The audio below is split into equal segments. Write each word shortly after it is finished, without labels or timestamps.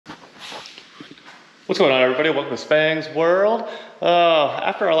What's going on, everybody? Welcome to Spang's World.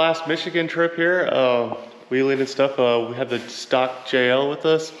 After our last Michigan trip here, wheeling and stuff, we had the stock JL with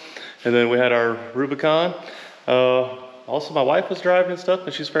us, and then we had our Rubicon. Also, my wife was driving and stuff,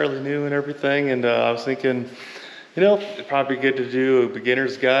 and she's fairly new and everything, and I was thinking, you know, it'd probably be good to do a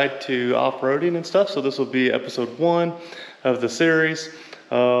beginner's guide to off-roading and stuff, so this will be episode 1 of the series.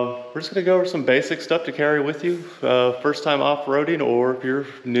 We're just gonna go over some basic stuff to carry with you. First time off-roading, or if you're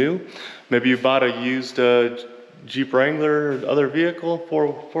new, maybe you bought a used Jeep Wrangler or other vehicle,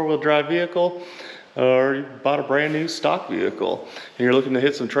 four-wheel drive vehicle, or you bought a brand new stock vehicle, and you're looking to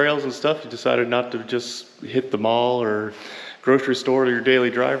hit some trails and stuff. You decided not to just hit the mall or grocery store or your daily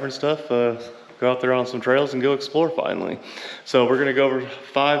driver and stuff. Go out there on some trails and go explore finally. So we're gonna go over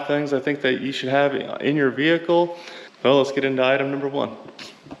 5 things I think that you should have in your vehicle. Well, let's get into item number 1.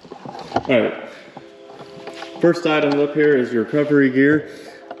 All right, first item up here is your recovery gear.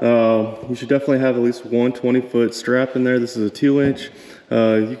 You should definitely have at least one 20-foot strap in there. This is a 2-inch.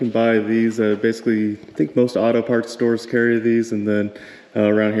 You can buy these basically, I think most auto parts stores carry these, and then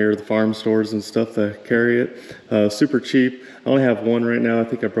around here the farm stores and stuff that carry it. Super cheap. I only have one right now. I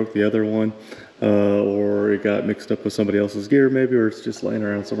think I broke the other one, or it got mixed up with somebody else's gear maybe, or it's just laying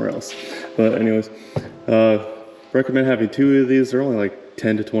around somewhere else. But anyways, recommend having 2 of these. They're only like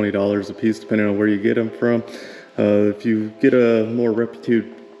 $10 to $20 a piece depending on where you get them from. If you get a more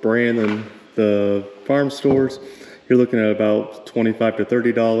reputed brand than the farm stores, you're looking at about $25 to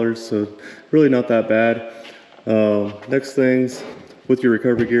 $30, so really not that bad. Next things with your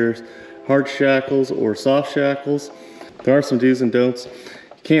recovery gears, hard shackles or soft shackles. There are some do's and don'ts.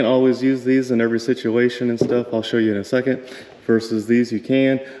 You can't always use these in every situation and stuff. I'll show you in a second. Versus these you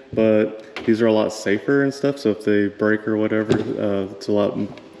can, but these are a lot safer and stuff, so if they break or whatever, it's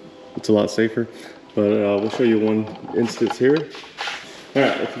a lot safer. But we'll show you one instance here. All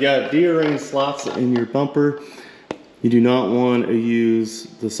right, if you got D-ring slots in your bumper, you do not want to use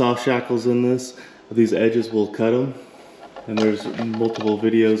the soft shackles in this. These edges will cut them, and there's multiple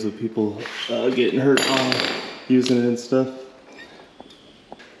videos of people getting hurt on using it and stuff.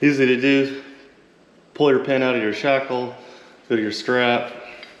 Easy to do. Pull your pin out of your shackle, go to your strap,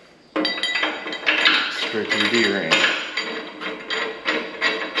 straight to your D-ring.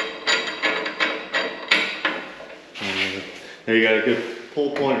 There you got a good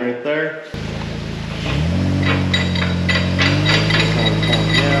pull point right there.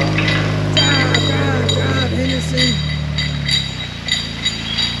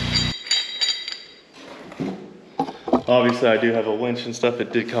 Obviously I do have a winch and stuff.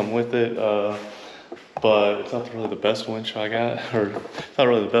 It did come with it, but it's not really the best winch I got, or it's not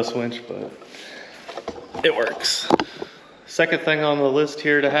really the best winch, but it works. Second thing on the list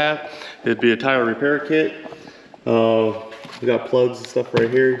here to have, it'd be a tire repair kit. We got plugs and stuff right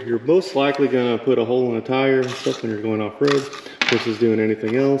here. You're most likely gonna put a hole in a tire and stuff when you're going off-road versus doing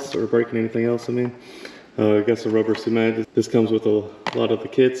anything else, or breaking anything else, I mean. I got some rubber cement. This comes with a lot of the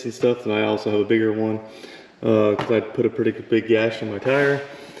kits and stuff, and I also have a bigger one because I put a pretty big gash in my tire.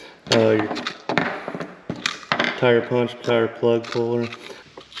 Your tire punch, tire plug puller.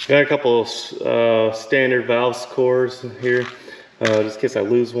 Got a couple of standard valve cores here, just in case I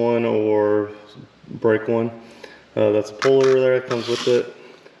lose one or break one. That's a puller there that comes with it.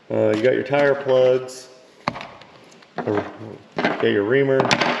 You got your tire plugs, you got your reamer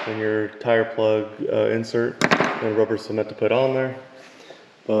and your tire plug insert, and rubber cement to put on there.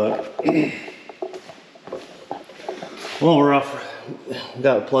 But well, we're off. We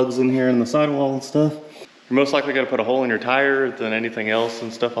got plugs in here in the sidewall and stuff. You're most likely going to put a hole in your tire than anything else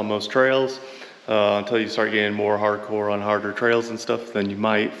and stuff on most trails, until you start getting more hardcore on harder trails and stuff. Then you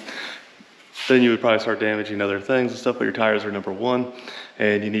would probably start damaging other things and stuff, but your tires are number 1,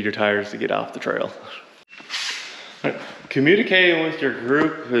 and you need your tires to get off the trail. Right. Communicating with your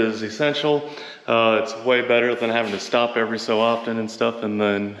group is essential. It's way better than having to stop every so often and stuff, and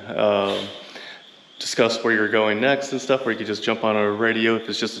then discuss where you're going next and stuff, where you can just jump on a radio if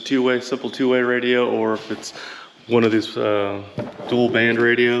it's just a simple two-way radio, or if it's one of these dual band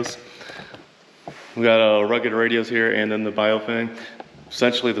radios. We got rugged radios here, and then the Biofang.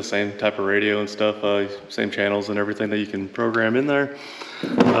 Essentially the same type of radio and stuff, same channels and everything that you can program in there.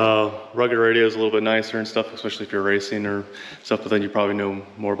 Rugged radio is a little bit nicer and stuff, especially if you're racing or stuff, but then you probably know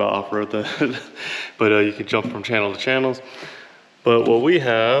more about off-road than but you can jump from channel to channels. But what we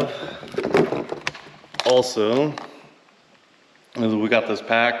have also is we got this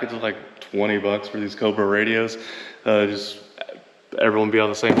pack. It's like 20 bucks for these Cobra radios. Just everyone be on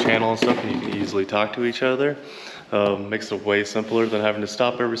the same channel and stuff, and you can easily talk to each other. Makes it way simpler than having to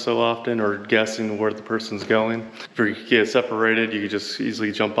stop every so often or guessing where the person's going. If you get separated, you can just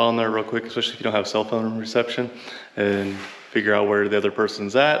easily jump on there real quick, especially if you don't have cell phone reception, and figure out where the other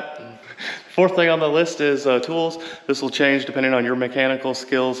person's at. Fourth thing on the list is tools. This will change depending on your mechanical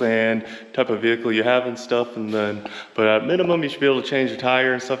skills and type of vehicle you have and stuff. But at minimum, you should be able to change your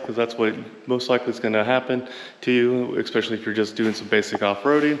tire and stuff, because that's what most likely is going to happen to you, especially if you're just doing some basic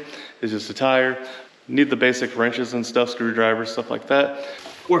off-roading. It's just a tire. You need the basic wrenches and stuff, screwdrivers, stuff like that.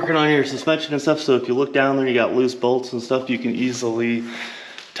 Working on your suspension and stuff, so if you look down there, you got loose bolts and stuff, you can easily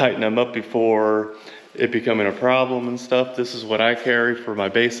tighten them up before it becoming a problem and stuff. This is what I carry for my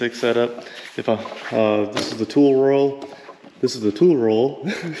basic setup. This is the tool roll. This is the tool roll,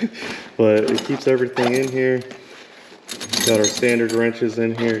 but it keeps everything in here. Got our standard wrenches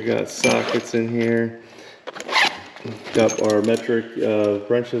in here. Got sockets in here. Got our metric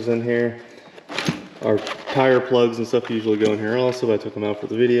wrenches in here. Our tire plugs and stuff usually go in here also, but I took them out for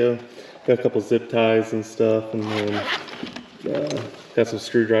the video. Got a couple zip ties and stuff, and then got some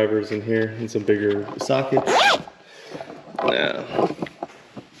screwdrivers in here and some bigger sockets. Yeah.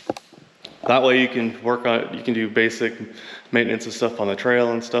 That way you can work on, you can do basic maintenance and stuff on the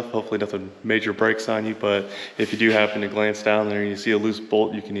trail and stuff. Hopefully nothing major breaks on you, but if you do happen to glance down there and you see a loose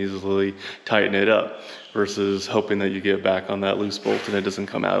bolt, you can easily tighten it up versus hoping that you get back on that loose bolt and it doesn't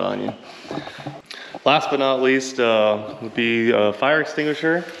come out on you. Last but not least would be a fire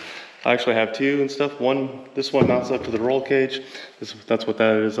extinguisher. I actually have two and stuff. This one mounts up to the roll cage. That's what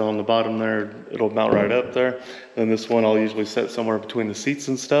that is on the bottom there. It'll mount right up there. And this one I'll usually set somewhere between the seats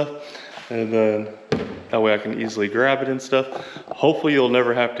and stuff. And then that way I can easily grab it and stuff. Hopefully you'll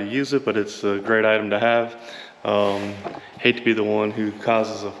never have to use it, but it's a great item to have. Hate to be the one who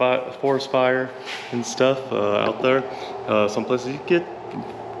causes a forest fire and stuff out there. Some places you get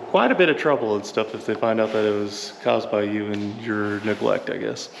quite a bit of trouble and stuff if they find out that it was caused by you and your neglect, I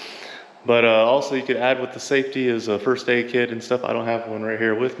guess. But also you could add with the safety is a first aid kit and stuff. I don't have one right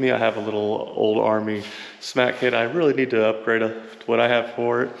here with me. I have a little old Army smack kit. I really need to upgrade what I have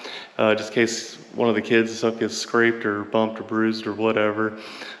for it, just in case one of the kids and stuff gets scraped or bumped or bruised or whatever.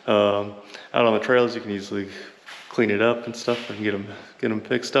 Out on the trails, you can easily clean it up and stuff and get them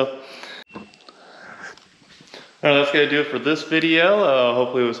fixed up. All right, that's gonna do it for this video.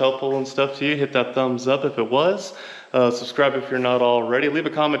 Hopefully it was helpful and stuff to you. Hit that thumbs up if it was. Subscribe if you're not already. Leave a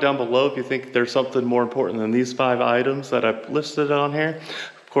comment down below if you think there's something more important than these 5 items that I've listed on here.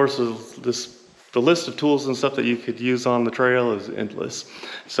 Of course, the list of tools and stuff that you could use on the trail is endless.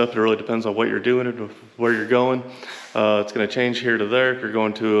 Stuff, it really depends on what you're doing and where you're going. It's gonna change here to there if you're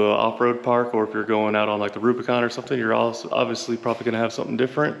going to an off-road park, or if you're going out on like the Rubicon or something, you're also obviously probably gonna have something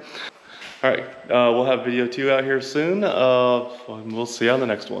different. All right, we'll have video 2 out here soon. We'll see you on the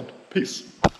next one. Peace.